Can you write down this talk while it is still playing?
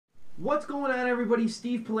What's going on, everybody?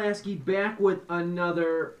 Steve Pulaski back with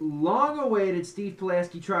another long-awaited Steve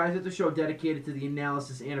Pulaski Tries It, the show dedicated to the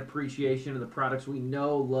analysis and appreciation of the products we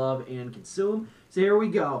know, love, and consume. So here we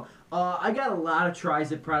go. I got a lot of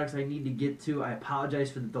Tries It products I need to get to. I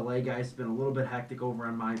apologize for the delay, guys. It's been a little bit hectic over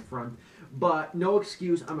on my front. But no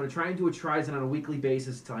excuse. I'm going to try and do a Tries It on a weekly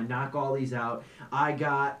basis until I knock all these out. I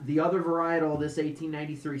got the other varietal, this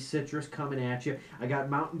 1893 Citrus coming at you. I got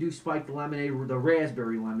Mountain Dew Spiked Lemonade, the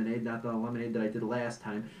raspberry lemonade, not the lemonade that I did last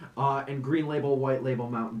time, and Green Label, White Label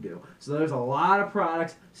Mountain Dew. So there's a lot of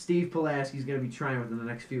products Steve Pulaski is going to be trying within the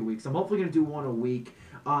next few weeks. I'm hopefully going to do one a week.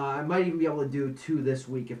 I might even be able to do two this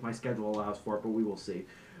week if my schedule allows for it, but we will see.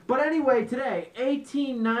 But anyway, today,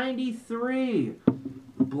 1893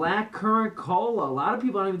 Black Currant Cola. A lot of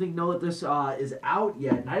people don't even know that this is out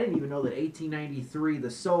yet, and I didn't even know that 1893,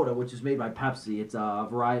 the soda, which is made by Pepsi, it's a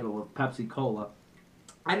varietal of Pepsi Cola.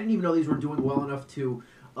 I didn't even know these were doing well enough to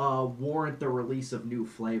warrant the release of new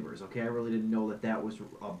flavors, okay? I really didn't know that that was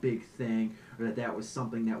a big thing, or that that was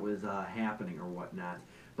something that was happening or whatnot.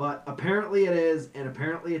 But apparently it is, and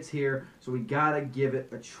apparently it's here, so we gotta give it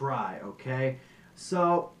a try, okay?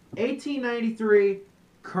 So, 1893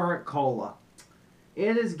 Currant Cola.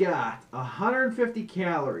 It has got 150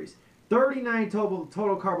 calories, 39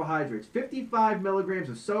 total carbohydrates, 55 milligrams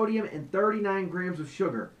of sodium, and 39 grams of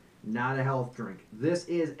sugar. Not a health drink. This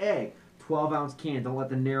is a 12-ounce can. Don't let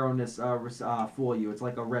the narrowness fool you. It's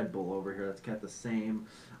like a Red Bull over here. That's got the same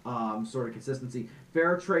sort of consistency.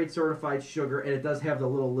 Fair trade certified sugar, and it does have the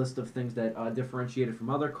little list of things that differentiate it from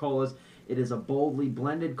other colas. It is a boldly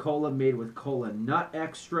blended cola made with cola nut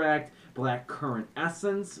extract, black currant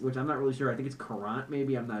essence, which I'm not really sure. I think it's currant,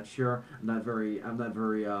 maybe. I'm not sure. I'm not very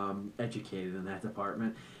educated in that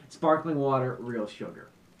department. Sparkling water, real sugar.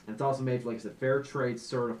 And it's also made, like I said, fair trade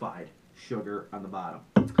certified sugar on the bottom.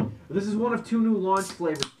 This is one of two new launch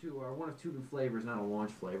flavors, too, or one of two new flavors, not a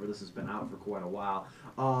launch flavor. This has been out for quite a while.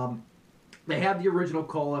 They have the original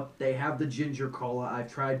cola. They have the ginger cola. I've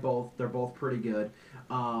tried both. They're both pretty good.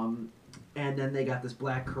 And then they got this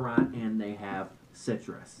black currant, and they have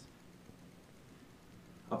citrus.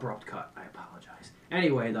 Abrupt cut. I apologize.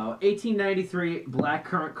 Anyway, though, 1893 Black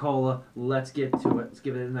Currant Cola. Let's get to it. Let's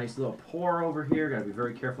give it a nice little pour over here. Got to be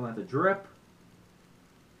very careful not to drip.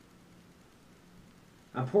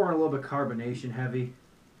 I'm pouring a little bit carbonation heavy.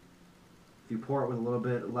 If you pour it with a little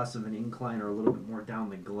bit less of an incline or a little bit more down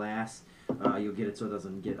the glass, you'll get it so it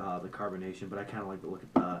doesn't get the carbonation. But I kind of like to look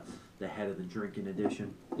at the head of the drink in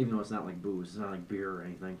addition, even though it's not like booze. It's not like beer or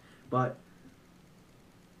anything. But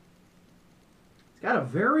it's got a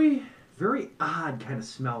very, very odd kind of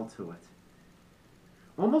smell to it.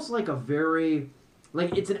 Almost like a very,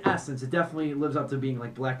 like it's an essence. It definitely lives up to being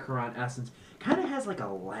like black currant essence. Kind of has like a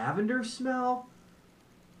lavender smell.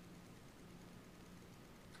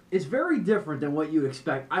 It's very different than what you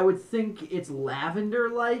expect. I would think it's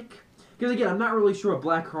lavender-like. Because, again, I'm not really sure what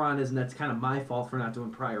black currant is, and that's kind of my fault for not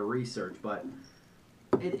doing prior research. But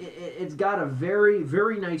it's got a very,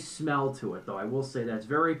 very nice smell to it, though. I will say that. It's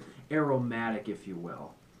very aromatic, if you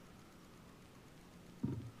will.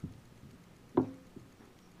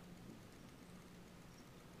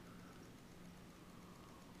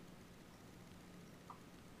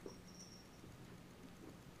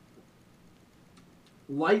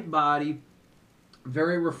 Light body,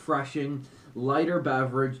 very refreshing, lighter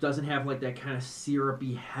beverage, doesn't have like that kind of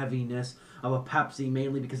syrupy heaviness of a Pepsi,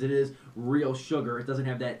 mainly because it is real sugar. It doesn't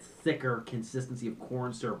have that thicker consistency of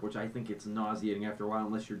corn syrup, which I think it's nauseating after a while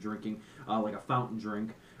unless you're drinking like a fountain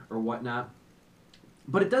drink or whatnot.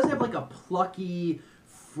 But it does have like a plucky,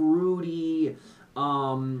 fruity,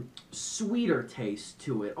 sweeter taste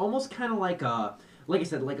to it. Almost kind of like like I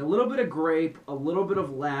said, like a little bit of grape, a little bit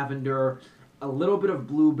of lavender, a little bit of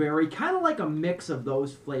blueberry, kind of like a mix of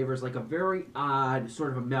those flavors, like a very odd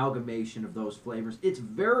sort of amalgamation of those flavors. It's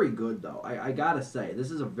very good, though. I gotta say,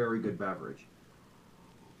 this is a very good beverage.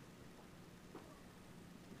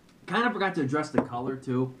 Kind of forgot to address the color,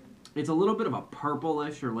 too. It's a little bit of a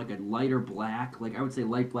purplish or like a lighter black, like I would say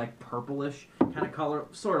light black purplish kind of color,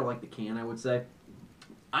 sort of like the can, I would say.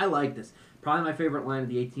 I like this. Probably my favorite line of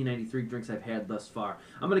the 1893 drinks I've had thus far.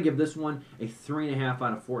 I'm going to give this one a 3.5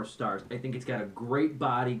 out of 4 stars. I think it's got a great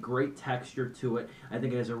body, great texture to it. I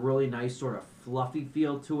think it has a really nice sort of fluffy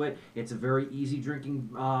feel to it. It's a very easy drinking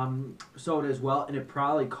soda as well, and it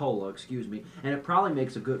probably, cola, excuse me, and it probably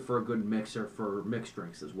makes for a good mixer for mixed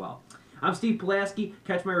drinks as well. I'm Steve Pulaski.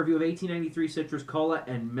 Catch my review of 1893 Citrus Cola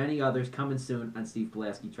and many others coming soon on Steve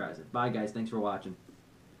Pulaski Tries It. Bye, guys. Thanks for watching.